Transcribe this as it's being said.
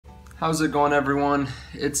How's it going, everyone?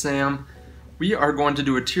 It's Sam. We are going to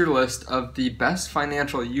do a tier list of the best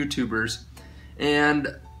financial YouTubers, and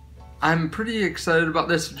I'm pretty excited about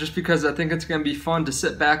this just because I think it's going to be fun to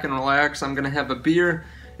sit back and relax. I'm going to have a beer.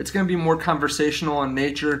 It's going to be more conversational in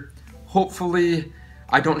nature. Hopefully,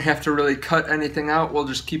 I don't have to really cut anything out. We'll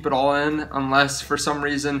just keep it all in unless for some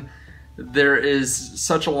reason there is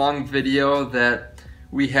such a long video that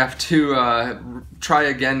we have to try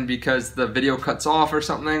again because the video cuts off or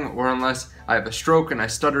something, or unless I have a stroke and I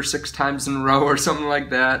stutter 6 times in a row or something like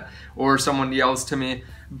that, or someone yells to me.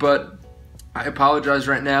 But I apologize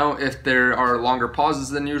right now if there are longer pauses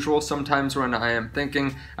than usual. Sometimes when I am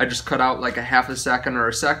thinking, I just cut out like a half a second or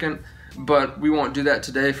a second, but we won't do that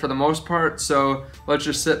today for the most part. So let's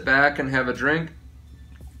just sit back and have a drink.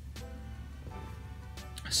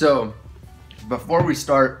 So before we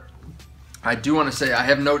start, I do want to say I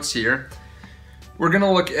have notes here. We're going to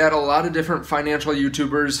look at a lot of different financial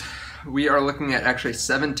YouTubers. We are looking at actually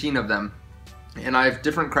 17 of them. And I have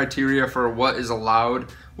different criteria for what is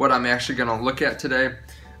allowed, what I'm actually going to look at today.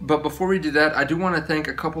 But before we do that, I do want to thank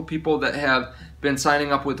a couple people that have been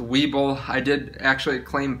signing up with WeBull. I did actually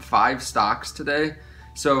claim 5 stocks today.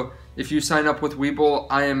 So if you sign up with WeBull,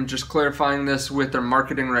 I am just clarifying this with their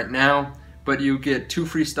marketing right now. But you get 2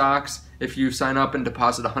 free stocks if you sign up and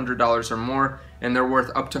deposit $100 or more, and they're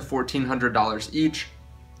worth up to $1,400 each.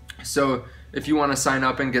 So if you want to sign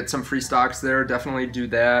up and get some free stocks there, definitely do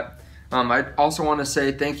that. I also want to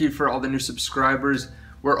say thank you for all the new subscribers.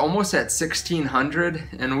 We're almost at 1,600,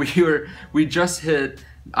 and we just hit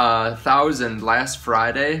 1,000 last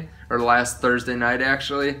Friday, or last Thursday night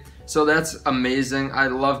actually. So that's amazing. I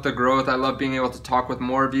love the growth. I love being able to talk with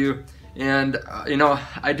more of you. And you know,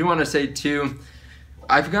 I do want to say too,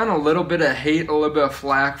 I've gotten a little bit of hate, a little bit of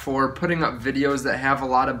flack for putting up videos that have a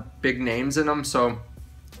lot of big names in them. So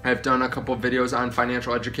I've done a couple videos on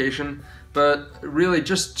financial education, but really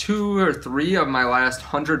just 2 or 3 of my last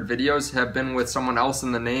 100 videos have been with someone else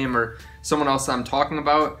in the name or someone else I'm talking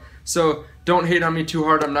about. So don't hate on me too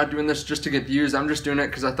hard. I'm not doing this just to get views. I'm just doing it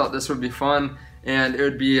because I thought this would be fun and it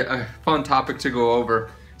would be a fun topic to go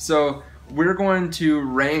over. So we're going to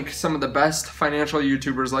rank some of the best financial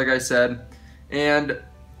YouTubers, like I said. And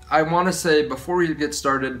I want to say before we get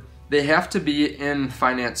started, they have to be in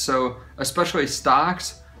finance, so especially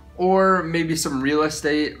stocks or maybe some real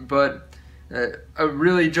estate, but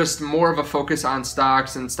really just more of a focus on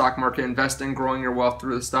stocks and stock market investing, growing your wealth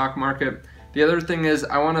through the stock market. The other thing is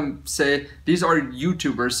I want to say these are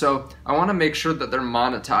YouTubers, so I want to make sure that they're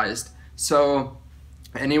monetized. So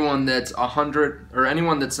anyone that's 100 or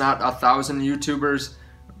anyone that's not 1,000 YouTubers,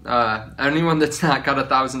 anyone that's not got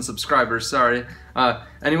 1,000 subscribers, sorry,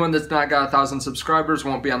 anyone that's not got 1,000 subscribers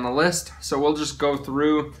won't be on the list. So we'll just go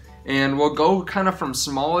through and we'll go kind of from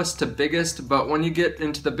smallest to biggest, but when you get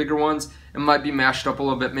into the bigger ones, it might be mashed up a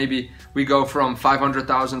little bit. Maybe we go from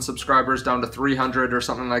 500,000 subscribers down to 300 or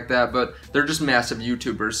something like that, but they're just massive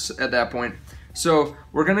YouTubers at that point. So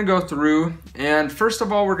we're gonna go through, and first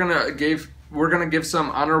of all, we're gonna give some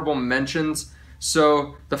honorable mentions.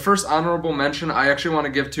 So the first honorable mention I actually want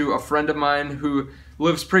to give to a friend of mine who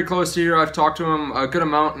lives pretty close to here. I've talked to him a good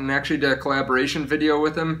amount and actually did a collaboration video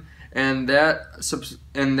with him. And that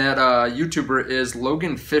YouTuber is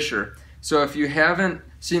Logan Fisher. So if you haven't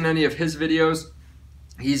seen any of his videos,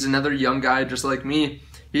 he's another young guy just like me.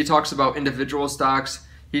 He talks about individual stocks.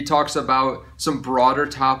 He talks about some broader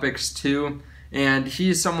topics too. And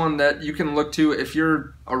he's someone that you can look to if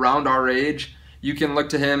you're around our age. You can look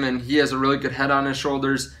to him, and he has a really good head on his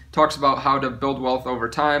shoulders, talks about how to build wealth over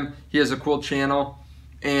time. He has a cool channel,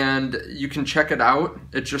 and you can check it out.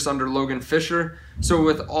 It's just under Logan Fisher. So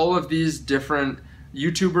with all of these different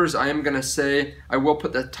YouTubers, I am going to say I will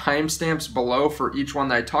put the timestamps below for each one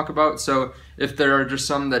that I talk about. So if there are just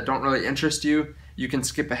some that don't really interest you, you can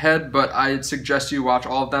skip ahead, but I'd suggest you watch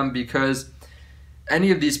all of them because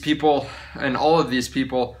any of these people and all of these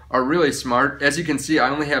people are really smart. As you can see, I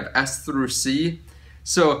only have S through C.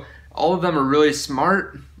 So all of them are really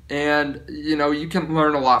smart, and you know, you can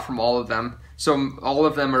learn a lot from all of them. So all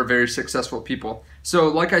of them are very successful people. So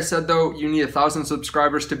like I said though, you need 1,000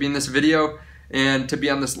 subscribers to be in this video and to be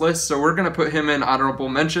on this list. So we're gonna put him in honorable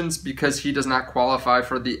mentions because he does not qualify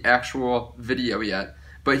for the actual video yet.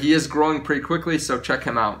 But he is growing pretty quickly, so check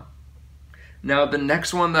him out. Now the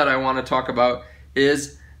next one that I want to talk about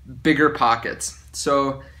is Bigger Pockets.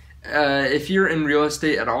 So if you're in real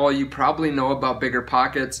estate at all, you probably know about Bigger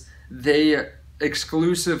Pockets. They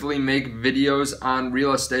exclusively make videos on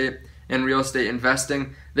real estate and real estate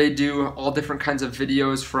investing. They do all different kinds of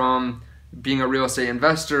videos, from being a real estate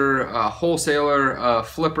investor, a wholesaler, a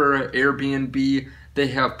flipper, Airbnb. they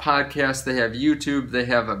have podcasts, they have YouTube, they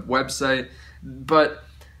have a website, but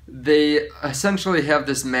they essentially have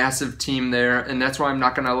this massive team there, and that's why I'm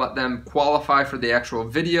not going to let them qualify for the actual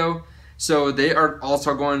video. So they are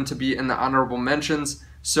also going to be in the honorable mentions.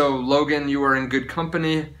 So Logan, you are in good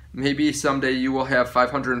company. Maybe someday you will have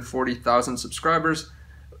 540,000 subscribers,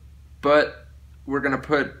 but we're going to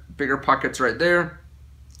put Bigger Pockets right there.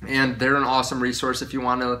 And they're an awesome resource if you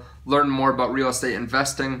want to learn more about real estate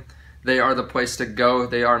investing. They are the place to go.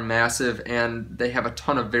 They are massive, and they have a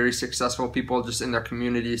ton of very successful people just in their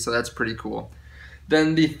community, so that's pretty cool.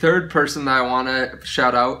 Then the third person that I want to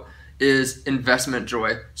shout out is Investment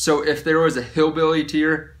Joy. So if there was a hillbilly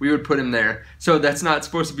tier, we would put him there. So that's not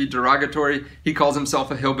supposed to be derogatory. He calls himself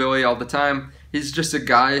a hillbilly all the time. He's just a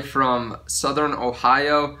guy from Southern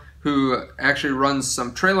Ohio who actually runs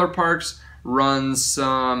some trailer parks, runs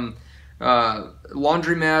some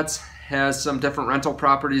laundromats, has some different rental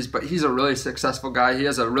properties, but he's a really successful guy. He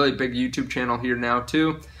has a really big YouTube channel here now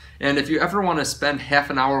too. And if you ever want to spend half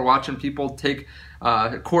an hour watching people take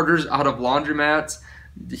quarters out of laundromats,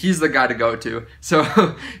 he's the guy to go to.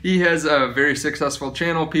 So he has a very successful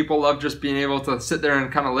channel. People love just being able to sit there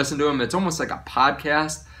and kind of listen to him. It's almost like a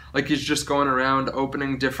podcast. Like he's just going around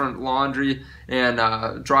opening different laundry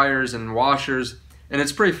and dryers and washers. And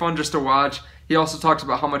it's pretty fun just to watch. He also talks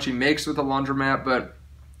about how much he makes with a laundromat, but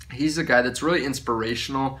he's a guy that's really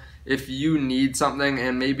inspirational. If you need something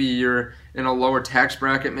and maybe you're in a lower tax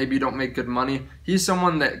bracket, maybe you don't make good money, he's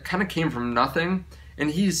someone that kind of came from nothing,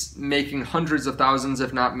 and he's making hundreds of thousands,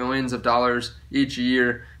 if not millions of dollars each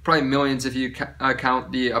year, probably millions if you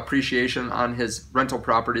count the appreciation on his rental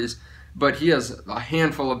properties. But he has a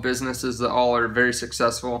handful of businesses that all are very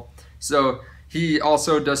successful. So he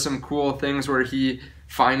also does some cool things where he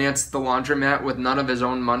financed the laundromat with none of his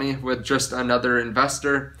own money, with just another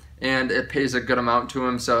investor, and it pays a good amount to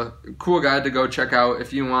him. So cool guy to go check out.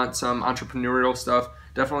 If you want some entrepreneurial stuff,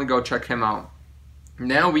 definitely go check him out.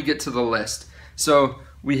 Now we get to the list. So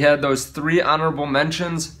we had those 3 honorable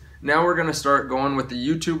mentions. Now we're going to start going with the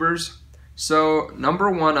YouTubers. So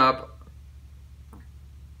number 1 up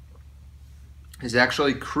is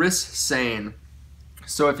actually Sain.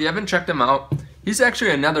 So if you haven't checked him out, he's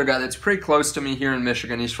actually another guy that's pretty close to me here in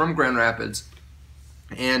Michigan. He's from Grand Rapids,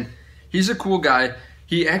 and he's a cool guy.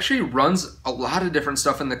 He actually runs a lot of different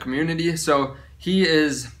stuff in the community. So he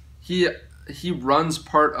runs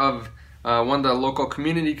part of one of the local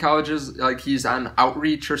community colleges, like he's on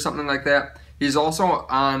outreach or something like that. He's also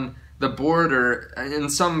on the board or in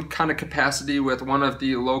some kind of capacity with one of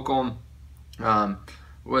the local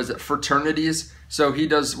fraternities. So he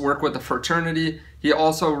does work with the fraternity. He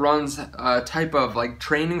also runs a type of like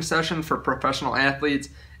training session for professional athletes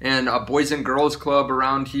and a boys and girls club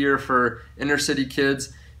around here for inner city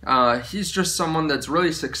kids. He's just someone that's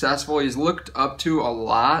really successful. He's looked up to a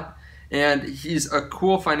lot, and he's a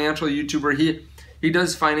cool financial YouTuber. He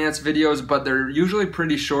does finance videos, but they're usually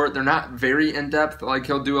pretty short. They're not very in-depth. Like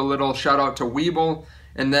he'll do a little shout out to WeBull,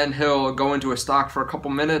 and then he'll go into a stock for a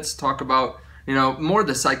couple minutes, talk about more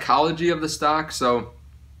the psychology of the stock. So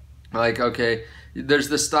like, okay, there's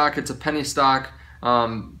this stock, it's a penny stock,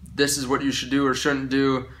 this is what you should do or shouldn't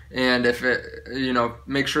do, and if it,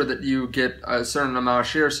 make sure that you get a certain amount of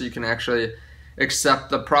shares so you can actually accept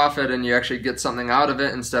the profit and you actually get something out of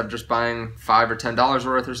it instead of just buying $5 or $10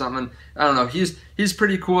 worth or something. I don't know, he's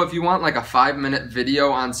pretty cool. If you want like a 5-minute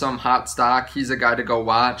video on some hot stock, he's a guy to go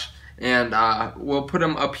watch. And we'll put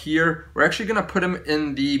him up here. We're actually going to put him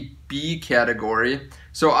in the B category.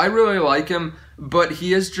 So I really like him, but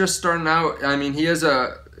he is just starting out. I mean, he has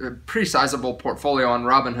a pretty sizable portfolio on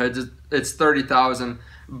Robinhood. It's 30,000,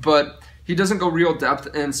 but he doesn't go real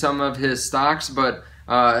depth in some of his stocks. But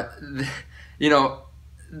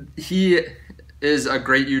he is a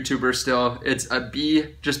great YouTuber still. It's a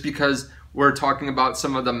B just because we're talking about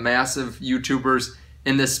some of the massive YouTubers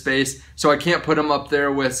in this space. So I can't put him up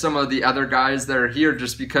there with some of the other guys that are here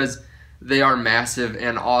just because they are massive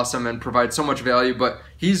and awesome and provide so much value. But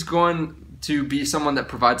he's going to be someone that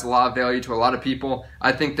provides a lot of value to a lot of people.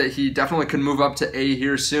 I think that he definitely can move up to A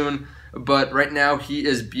here soon, but right now he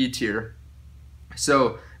is B tier.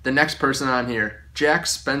 So the next person on here, Jack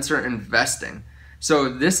Spencer Investing.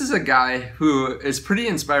 So this is a guy who is pretty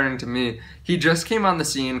inspiring to me. He just came on the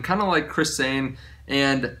scene, kind of like Sain,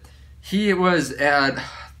 and he was at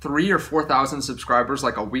 3,000 or 4,000 subscribers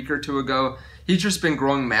like a week or 2 ago. He's just been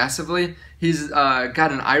growing massively. He's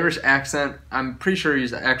got an Irish accent. I'm pretty sure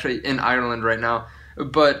he's actually in Ireland right now.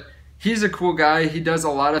 But he's a cool guy. He does a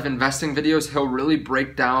lot of investing videos. He'll really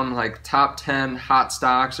break down like top 10 hot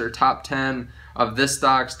stocks or top 10 of this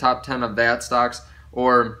stocks, top 10 of that stocks,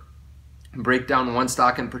 or break down one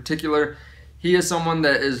stock in particular. he is someone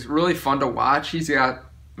that is really fun to watch. He's got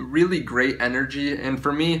really great energy, and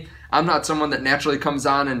for me, I'm not someone that naturally comes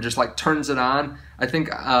on and just like turns it on. I think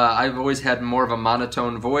I've always had more of a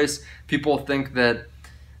monotone voice. People think that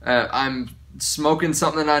I'm smoking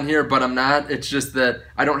something on here, but I'm not. It's just that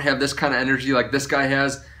I don't have this kind of energy like this guy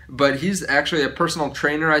has. But he's actually a personal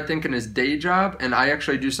trainer, I think, in his day job, and I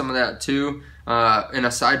actually do some of that too in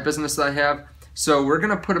a side business that I have. So we're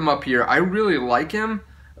gonna put him up here. I really like him,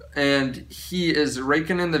 and he is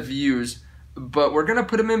raking in the views, but we're gonna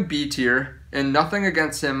put him in B tier, and nothing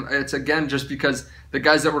against him. It's again just because the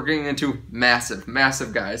guys that we're getting into,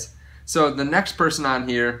 massive guys. So the next person on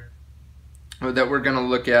here that we're gonna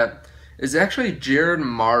look at is actually Jarrad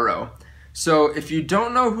Morrow. So if you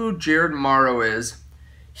don't know who Jarrad Morrow is,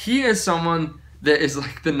 he is someone that is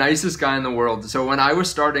like the nicest guy in the world. So when I was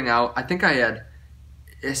starting out, I think I had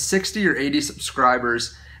 60 or 80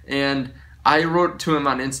 subscribers, and I wrote to him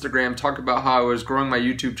on Instagram, talk about how I was growing my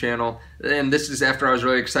YouTube channel, and this is after I was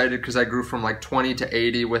really excited because I grew from like 20 to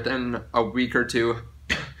 80 within a week or two.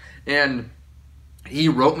 And he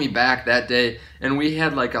wrote me back that day, and we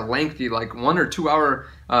had like a lengthy, like 1 or 2 hour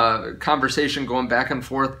conversation going back and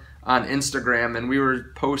forth on Instagram, and we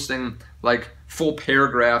were posting like full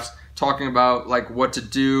paragraphs talking about like what to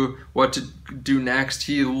do next.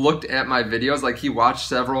 He looked at my videos, like he watched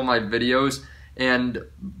several of my videos and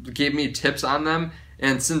gave me tips on them.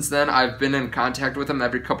 And since then, I've been in contact with him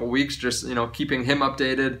every couple weeks, just keeping him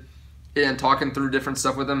updated and talking through different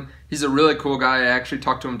stuff with him. He's a really cool guy. I actually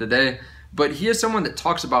talked to him today. But he is someone that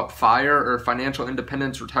talks about FIRE, or financial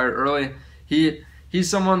independence, retire early. He's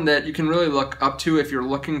someone that you can really look up to if you're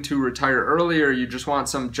looking to retire early or you just want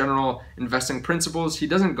some general investing principles. He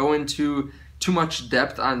doesn't go into too much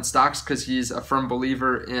depth on stocks because he's a firm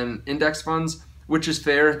believer in index funds, which is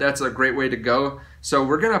fair. That's a great way to go. So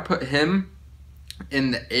we're going to put him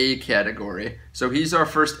in the A category. So he's our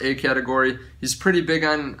first A category. He's pretty big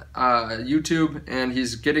on YouTube, and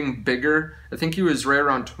he's getting bigger. I think he was right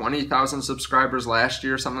around 20,000 subscribers last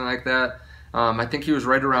year, something like that. I think he was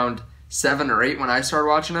right around 7 or 8 when I started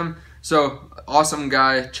watching him. So awesome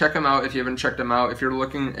guy. Check him out if you haven't checked him out. If you're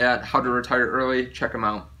looking at how to retire early, check him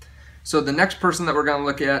out. So the next person that we're going to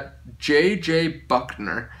look at, JJ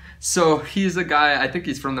Buckner. So he's a guy, I think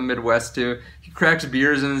he's from the Midwest too. He cracks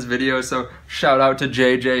beers in his videos, so shout out to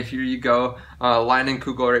JJ. Here you go. Wannng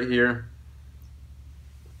Kugel right here.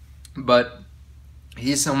 But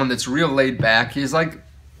he's someone that's real laid back. He's like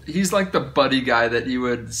the buddy guy that you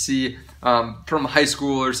would see from high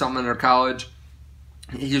school or something, or college.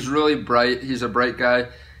 He's really bright. He's a bright guy.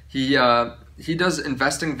 He does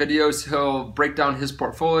investing videos. He'll break down his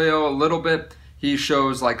portfolio a little bit. He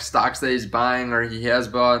shows like stocks that he's buying or he has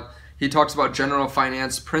bought. He talks about general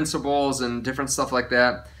finance principles and different stuff like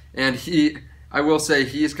that. And I will say,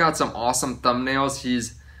 he's got some awesome thumbnails.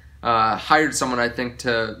 He's hired someone, I think,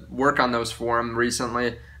 to work on those for him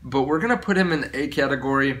recently. But we're going to put him in the A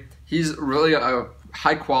category. He's really a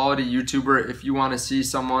high quality YouTuber. If you want to see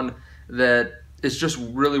someone that is just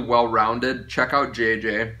really well rounded, check out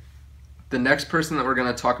JJ. The next person that we're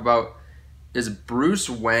going to talk about is Bruce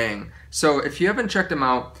Wannng. So if you haven't checked him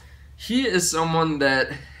out, he is someone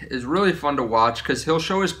that is really fun to watch because he'll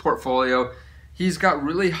show his portfolio. He's got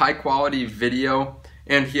really high quality video,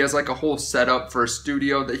 and he has like a whole setup for a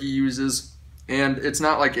studio that he uses, and it's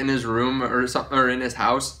not like in his room or something, or in his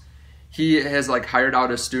house. He has like hired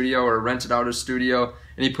out a studio or rented out a studio,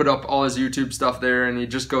 and he put up all his YouTube stuff there, and he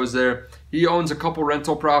just goes there. He owns a couple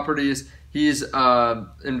rental properties. He's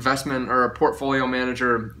investment or a portfolio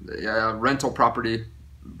manager, rental property.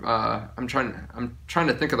 I'm trying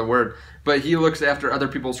to think of the word, but he looks after other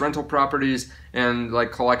people's rental properties and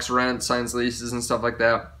like collects rent, signs leases and stuff like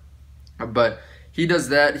that. But he does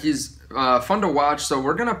that. He's fun to watch. So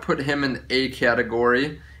we're gonna put him in the A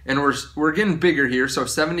category, and we're getting bigger here. So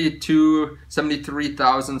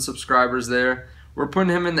 73,000 subscribers there. We're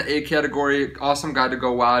putting him in the A category. Awesome guy to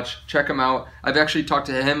go watch. Check him out. I've actually talked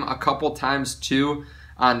to him a couple times too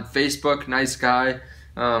on Facebook. Nice guy.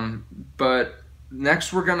 But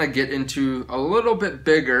next we're gonna get into a little bit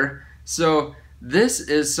bigger. So this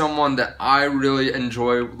is someone that I really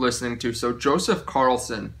enjoy listening to. So Joseph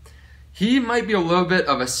Carlson. He might be a little bit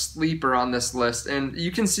of a sleeper on this list, and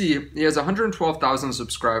you can see he has 112,000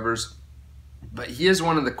 subscribers, but he is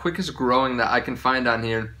one of the quickest growing that I can find on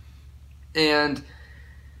here. And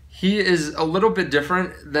he is a little bit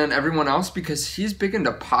different than everyone else because he's big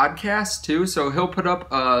into podcasts too. So he'll put up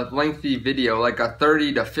a lengthy video, like a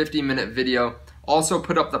 30 to 50 minute video, also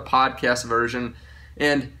put up the podcast version.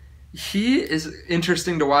 And he is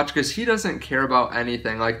interesting to watch because he doesn't care about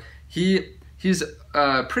anything. Like he's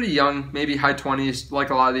pretty young, maybe high 20s, like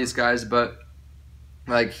a lot of these guys, but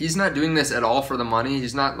Like, he's not doing this at all for the money.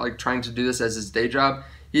 He's not like trying to do this as his day job.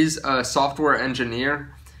 He's a software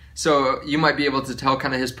engineer. So you might be able to tell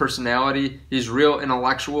kind of his personality. He's real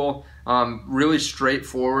intellectual, really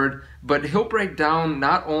straightforward, but he'll break down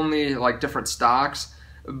not only like different stocks,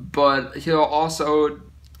 but he'll also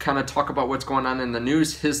kind of talk about what's going on in the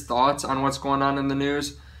news, his thoughts on what's going on in the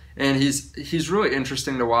news. And he's really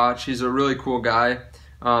interesting to watch. He's a really cool guy.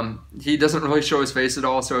 He doesn't really show his face at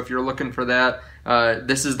all, so if you're looking for that,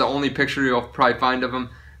 this is the only picture you'll probably find of him.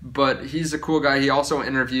 But he's a cool guy. He also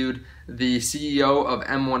interviewed the CEO of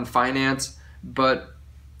M1 Finance, but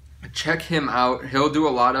check him out. He'll do a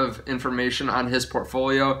lot of information on his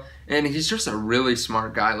portfolio, and he's just a really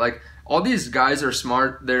smart guy. Like, all these guys are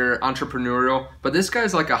smart, they're entrepreneurial, but this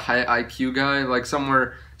guy's like a high IQ guy, like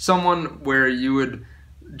someone where you would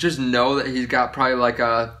just know that he's got probably like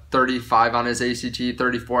a 35 on his ACT,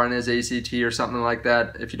 34 on his ACT or something like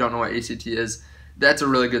that. If you don't know what ACT is, that's a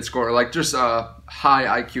really good score, like just a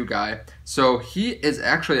high IQ guy. So he is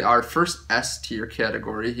actually our first S tier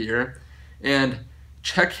category here, and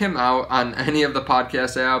check him out on any of the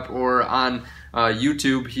podcast app or on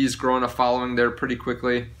YouTube. He's growing a following there pretty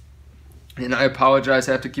quickly. And I apologize,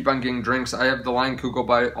 I have to keep on getting drinks. I have the Line Kugel,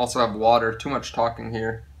 but I also have water. Too much talking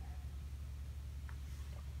here.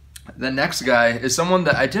 The next guy is someone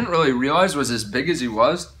that I didn't really realize was as big as he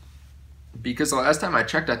was, because the last time I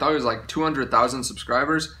checked, I thought he was like 200,000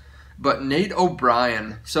 subscribers. But Nate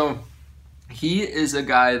O'Brien, so he is a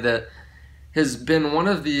guy that has been one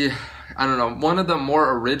of the, one of the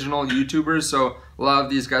more original YouTubers. So a lot of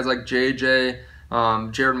these guys like JJ,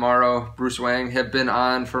 Jarrad Morrow, Bruce Wannng have been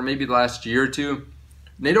on for maybe the last year or two.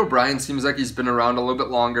 Nate O'Brien seems like he's been around a little bit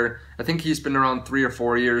longer. I think he's been around 3 or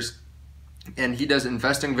 4 years, and he does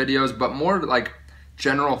investing videos, but more like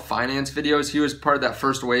general finance videos. He was part of that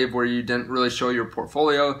first wave where you didn't really show your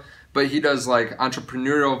portfolio, but he does like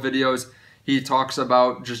entrepreneurial videos. He talks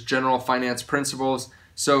about just general finance principles.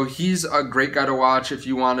 So he's a great guy to watch if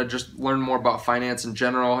you want to just learn more about finance in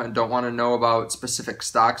general and don't want to know about specific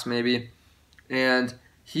stocks maybe. And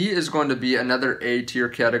he is going to be another A tier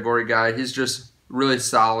category guy. He's just really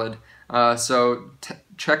solid. So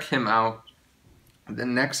check him out. The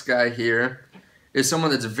next guy here is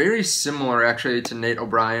someone that's very similar actually to Nate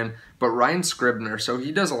O'Brien, but Ryan Scribner. So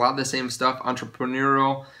he does a lot of the same stuff,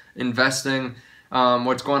 entrepreneurial, investing,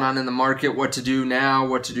 what's going on in the market, what to do now,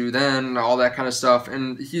 what to do then, all that kind of stuff.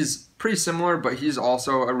 And he's pretty similar, but he's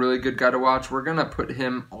also a really good guy to watch. We're going to put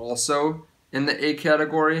him also in the A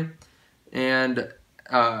category. And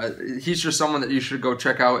he's just someone that you should go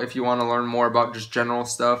check out if you want to learn more about just general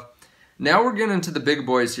stuff. Now we're getting into the big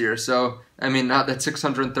boys here. So, I mean, not that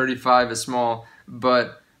 635 is small,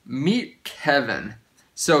 but meet Kevin.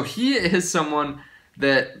 So he is someone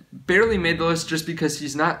that barely made the list just because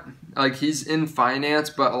he's not, like, he's in finance,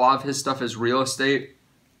 but a lot of his stuff is real estate.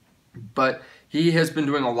 But he has been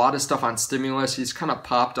doing a lot of stuff on stimulus. He's kind of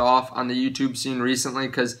popped off on the YouTube scene recently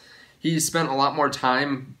because he spent a lot more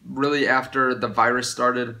time really after the virus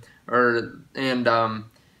started, I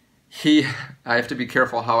have to be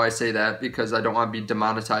careful how I say that because I don't want to be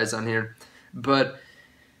demonetized on here. But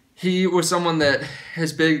he was someone that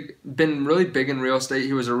has been really big in real estate.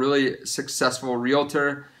 He was a really successful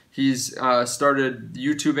realtor. He's started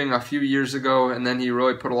YouTubing a few years ago, and then he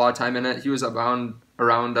really put a lot of time in it. He was around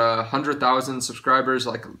 100,000 subscribers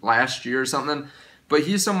like last year or something. But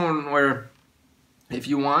he's someone where if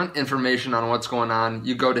you want information on what's going on,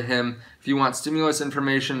 you go to him. If you want stimulus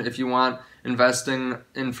information, if you want investing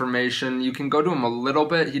information, you can go to him a little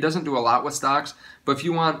bit. He doesn't do a lot with stocks, but if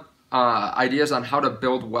you want ideas on how to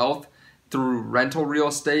build wealth through rental real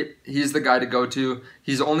estate, he's the guy to go to.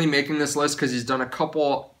 He's only making this list because he's done a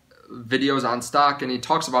couple videos on stock, and he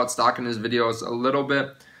talks about stock in his videos a little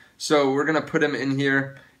bit. So we're going to put him in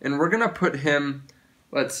here, and we're going to put him,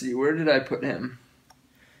 let's see, where did I put him?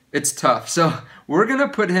 It's tough. So we're going to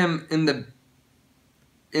put him in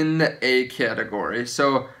the A category.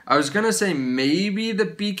 So I was going to say maybe the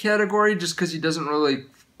B category just because he doesn't really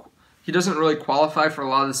qualify for a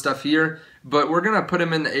lot of the stuff here, but we're going to put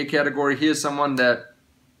him in the A category. He is someone that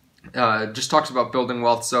just talks about building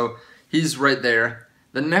wealth, so he's right there.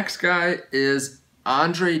 The next guy is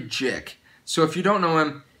Andrei Jikh. So if you don't know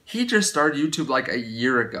him, he just started YouTube like a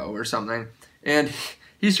year ago or something, and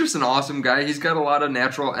he's just an awesome guy. He's got a lot of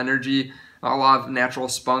natural energy, a lot of natural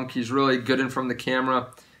spunk. He's really good in front of the camera,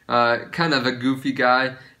 kind of a goofy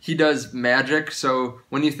guy. He does magic, so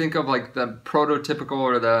when you think of like the prototypical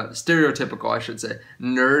or the stereotypical, I should say,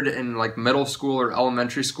 nerd in like middle school or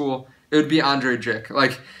elementary school, it would be Andrei Jikh.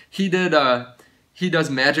 Like he does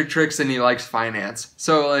magic tricks and he likes finance.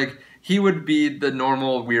 So like he would be the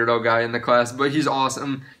normal weirdo guy in the class, but he's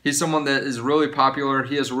awesome. He's someone that is really popular.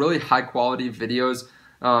 He has really high quality videos.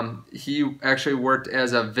 He actually worked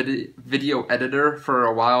as a video editor for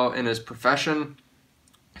a while in his profession.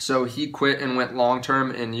 So he quit and went long term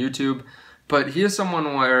in YouTube. But he is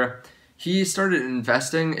someone where he started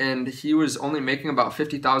investing and he was only making about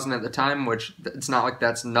 $50,000 at the time, which it's not like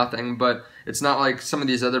that's nothing, but it's not like some of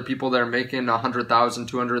these other people that are making $100,000,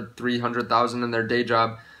 $200,000, $300,000 in their day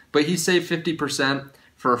job. But he saved 50%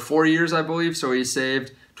 for 4 years, I believe. So he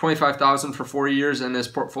saved $25,000 for 4 years, and his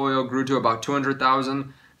portfolio grew to about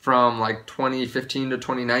 $200,000 from like 2015 to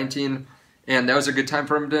 2019. And that was a good time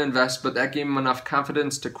for him to invest, but that gave him enough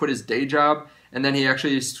confidence to quit his day job. And then he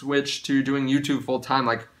actually switched to doing YouTube full time,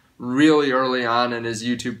 like really early on in his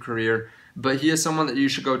YouTube career. But he is someone that you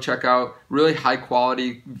should go check out. Really high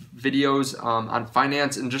quality videos on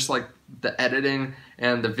finance, and just like the editing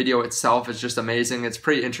and the video itself is just amazing. It's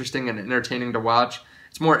pretty interesting and entertaining to watch.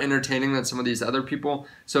 It's more entertaining than some of these other people.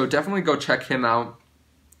 So definitely go check him out,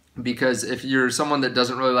 because if you're someone that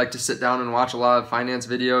doesn't really like to sit down and watch a lot of finance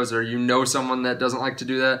videos, or you know someone that doesn't like to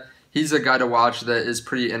do that, he's a guy to watch that is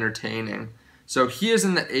pretty entertaining. So he is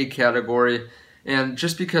in the A category, and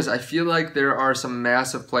just because I feel like there are some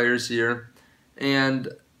massive players here, and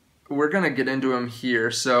we're going to get into them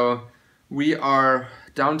here. So we are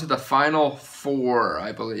down to the final 4,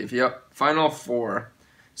 I believe. Yep, final 4.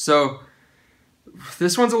 So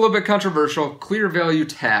this one's a little bit controversial. ClearValue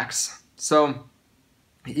Tax. So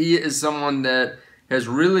he is someone that has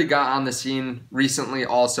really got on the scene recently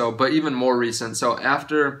also, but even more recent. So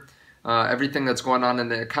after everything that's going on in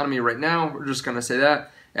the economy right now, we're just going to say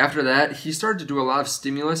that. After that, he started to do a lot of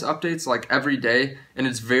stimulus updates like every day, and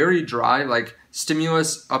it's very dry, like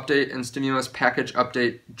stimulus update and stimulus package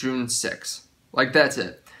update June 6th. Like that's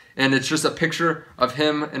it. And it's just a picture of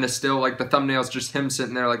him and a still, like the thumbnail's just him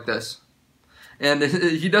sitting there like this. And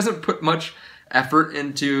he doesn't put much effort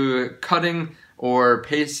into cutting or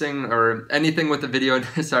pacing or anything with the video.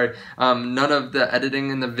 Sorry, none of the editing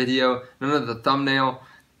in the video, none of the thumbnail.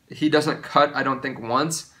 He doesn't cut, I don't think,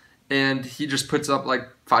 once, and he just puts up like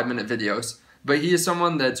 5-minute videos. But he is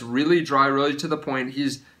someone that's really dry, really to the point.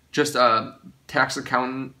 He's just a tax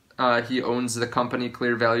accountant. He owns the company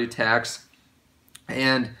ClearValue Tax,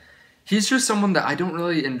 and he's just someone that I don't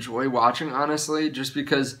really enjoy watching, honestly, just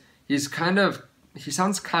because he's he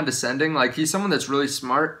sounds condescending. Like he's someone that's really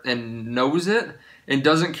smart and knows it and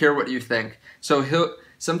doesn't care what you think. So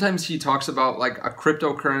sometimes he talks about like a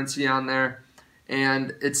cryptocurrency on there,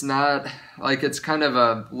 and it's not like, it's kind of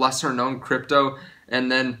a lesser known crypto,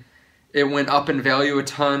 and then it went up in value a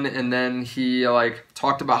ton, and then he like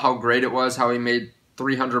talked about how great it was, how he made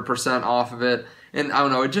 300% off of it, and I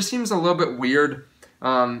don't know, it just seems a little bit weird.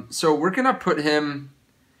 So we're gonna put him,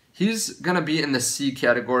 he's gonna be in the C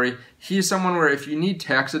category. He's someone where if you need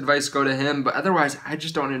tax advice, go to him, but otherwise I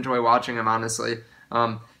just don't enjoy watching him, honestly.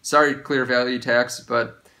 Sorry, ClearValue Tax,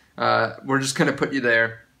 but we're just gonna put you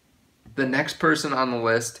there. The next person on the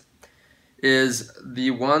list is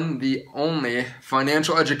the one, the only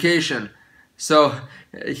Financial Education. So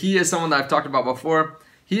he is someone that I've talked about before.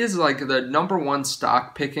 He is like the #1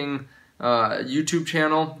 stock picking YouTube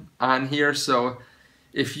channel on here. So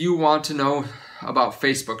if you want to know about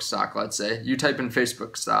Facebook stock, let's say, you type in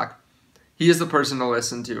Facebook stock, he is the person to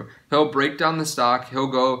listen to. He'll break down the stock. He'll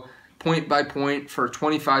go point by point for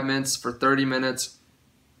 25 minutes, for 30 minutes.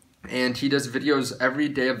 And he does videos every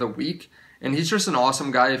day of the week, and he's just an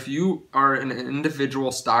awesome guy. If you are an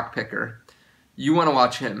individual stock picker, you want to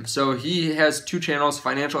watch him. So he has 2 channels,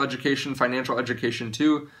 Financial Education, Financial Education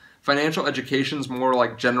 2. Financial Education's more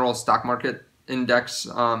like general stock market index,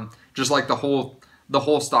 just like the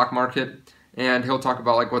whole stock market, and he'll talk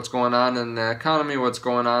about like what's going on in the economy, what's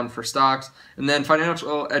going on for stocks. And then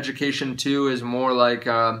Financial Education 2 is more like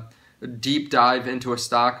a deep dive into a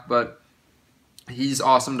stock, but he's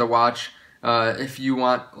awesome to watch. If you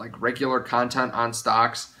want like regular content on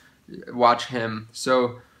stocks, watch him.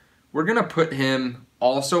 So we're gonna put him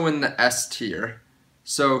also in the S tier.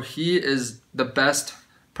 So he is the best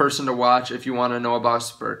person to watch if you want to know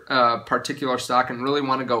about a particular stock and really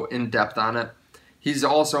want to go in depth on it. He's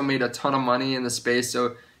also made a ton of money in the space,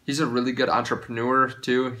 so he's a really good entrepreneur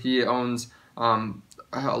too. He owns a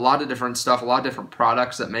lot of different stuff, a lot of different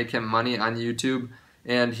products that make him money on YouTube,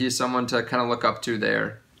 and he's someone to kind of look up to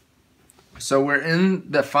there. So we're in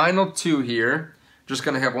the final 2 here. Just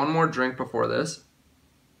going to have one more drink before this.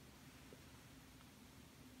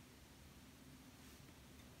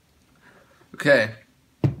 Okay.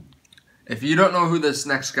 If you don't know who this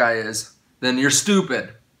next guy is, then you're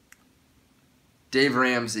stupid. Dave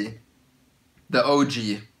Ramsey, the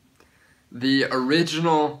OG, the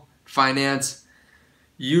original finance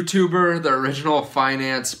YouTuber, the original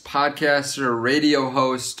finance podcaster, radio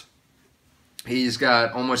host. He's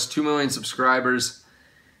got almost 2 million subscribers,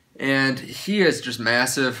 and he is just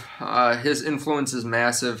massive. His influence is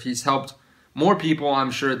massive. He's helped more people,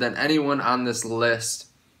 I'm sure, than anyone on this list.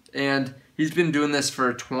 And he's been doing this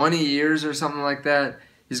for 20 years or something like that.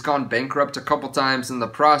 He's gone bankrupt a couple times in the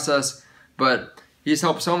process, but he's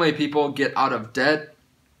helped so many people get out of debt.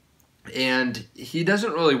 And he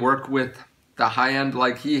doesn't really work with the high end.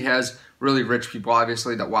 Like, he has really rich people,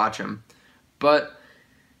 obviously, that watch him. But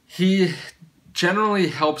he generally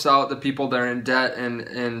helps out the people that are in debt and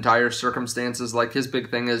in dire circumstances. Like, his big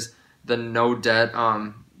thing is the no debt,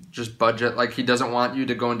 just budget. Like, he doesn't want you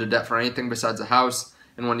to go into debt for anything besides a house.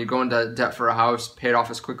 And when you go into debt for a house, pay it off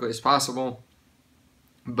as quickly as possible.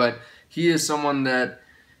 But he is someone that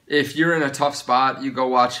if you're in a tough spot, you go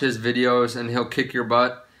watch his videos and he'll kick your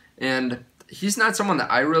butt. And he's not someone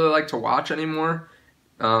that I really like to watch anymore.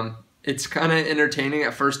 It's kind of entertaining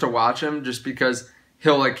at first to watch him just because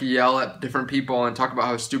he'll like yell at different people and talk about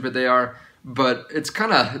how stupid they are. But it's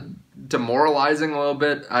kind of demoralizing a little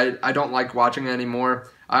bit. I don't like watching it anymore.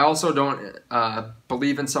 I also don't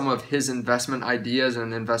believe in some of his investment ideas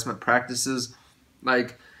and investment practices.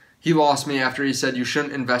 Like, he lost me after he said you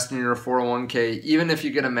shouldn't invest in your 401k, even if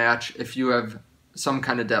you get a match, if you have some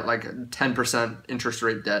kind of debt, like 10% interest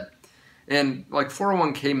rate debt. And like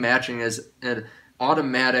 401k matching is an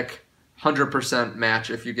automatic 100% match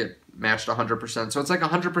if you get matched 100%. So it's like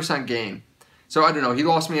 100% gain. So I don't know. He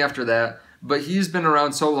lost me after that, but he's been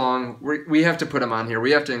around so long. We have to put him on here.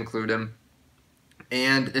 We have to include him.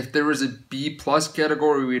 And if there was a B+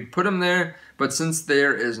 category, we'd put him there. But since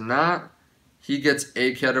there is not, he gets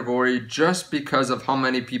A category just because of how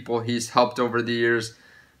many people he's helped over the years.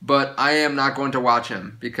 But I am not going to watch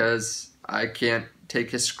him because I can't take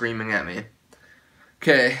his screaming at me.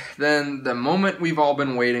 Okay, then the moment we've all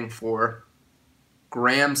been waiting for,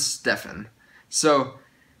 Stephan. So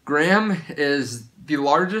Graham is the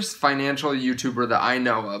largest financial YouTuber that I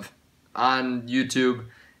know of on YouTube,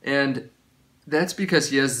 and that's because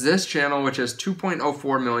he has this channel which has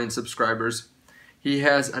 2.04 million subscribers. He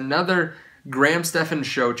has another Stephan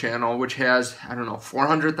Show channel which has, I don't know,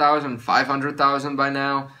 400,000, 500,000 by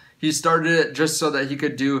now. He started it just so that he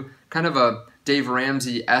could do kind of a Dave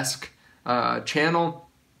Ramsey-esque channel.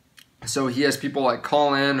 So he has people like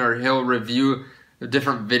call in or he'll review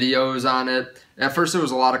different videos on it. At first it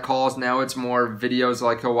was a lot of calls, now it's more videos,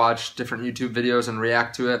 like he'll watch different YouTube videos and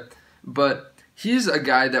react to it. But he's a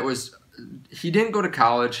guy that he didn't go to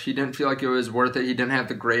college, he didn't feel like it was worth it, he didn't have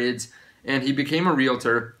the grades, and he became a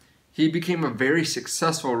realtor. He became a very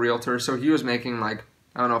successful realtor, so he was making like,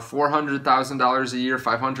 I don't know, $400,000 a year,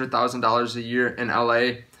 $500,000 a year in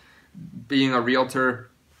LA being a realtor,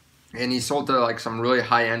 and he sold to like some really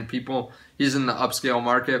high-end people. He's in the upscale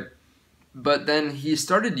market. But then he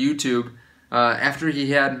started YouTube after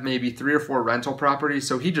he had maybe 3 or 4 rental properties,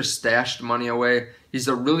 so he just stashed money away. He's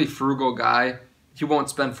a really frugal guy. He won't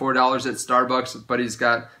spend $4 at Starbucks, but he's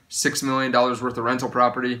got $6 million worth of rental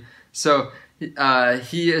property. So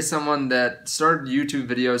he is someone that started YouTube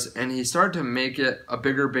videos, and he started to make it a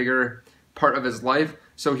bigger part of his life.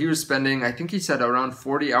 So he was spending, I think he said, around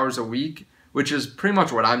 40 hours a week, which is pretty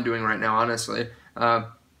much what I'm doing right now, honestly, on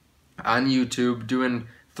YouTube, doing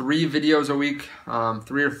 3 videos a week,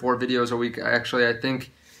 3 or 4 videos a week. Actually, I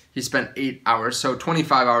think he spent 8 hours, so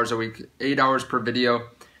 25 hours a week, 8 hours per video.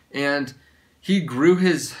 And he grew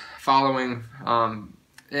his following,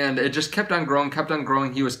 and it just kept on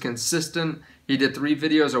growing. He was consistent. He did 3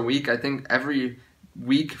 videos a week, I think every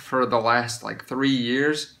week for the last like 3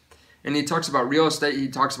 years. And he talks about real estate, he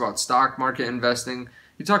talks about stock market investing,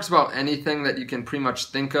 he talks about anything that you can pretty much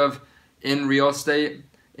think of in real estate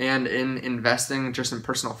and in investing, just in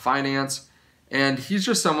personal finance. And he's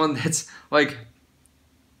just someone that's like,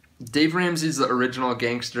 Dave Ramsey's the original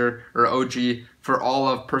gangster or OG for all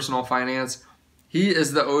of personal finance. He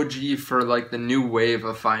is the OG for like the new wave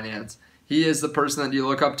of finance. He is the person that you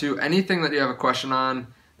look up to. Anything that you have a question on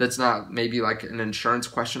that's not maybe like an insurance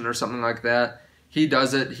question or something like that, he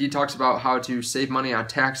does it. He talks about how to save money on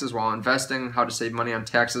taxes while investing, how to save money on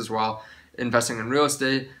taxes while investing in real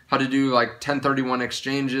estate, how to do like 1031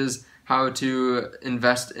 exchanges, how to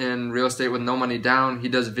invest in real estate with no money down. He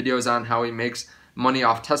does videos on how he makes money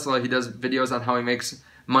off Tesla. He does videos on how he makes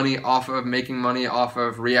money off of making money off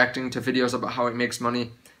of reacting to videos about how he makes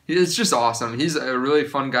money. It's just awesome. He's a really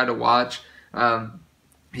fun guy to watch.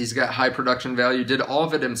 He's got high production value, did all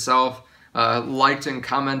of it himself, liked and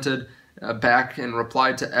commented back and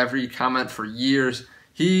replied to every comment for years.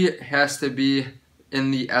 He has to be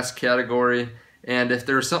in the S category, and if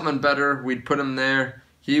there was something better, we'd put him there.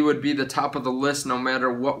 he would be the top of the list no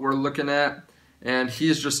matter what we're looking at. And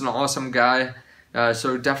he's just an awesome guy.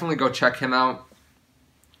 So definitely go check him out.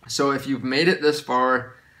 So if you've made it this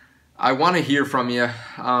far, I want to hear from you.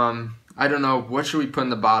 I don't know, what should we put in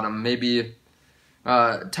the bottom? Maybe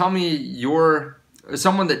tell me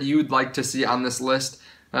someone that you'd like to see on this list.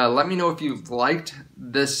 Let me know if you've liked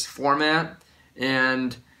this format,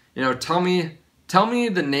 and tell me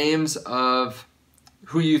the names of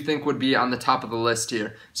who you think would be on the top of the list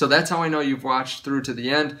here. So that's how I know you've watched through to the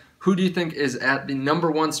end. Who do you think is at the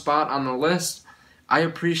 #1 spot on the list? I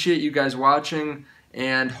appreciate you guys watching,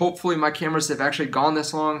 and hopefully my cameras have actually gone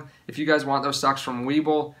this long. If you guys want those stocks from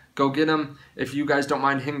WeBull, go get them. If you guys don't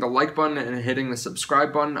mind hitting the like button and hitting the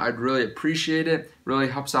subscribe button, I'd really appreciate it. Really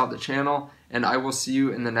helps out the channel, and I will see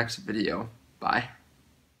you in the next video. Bye.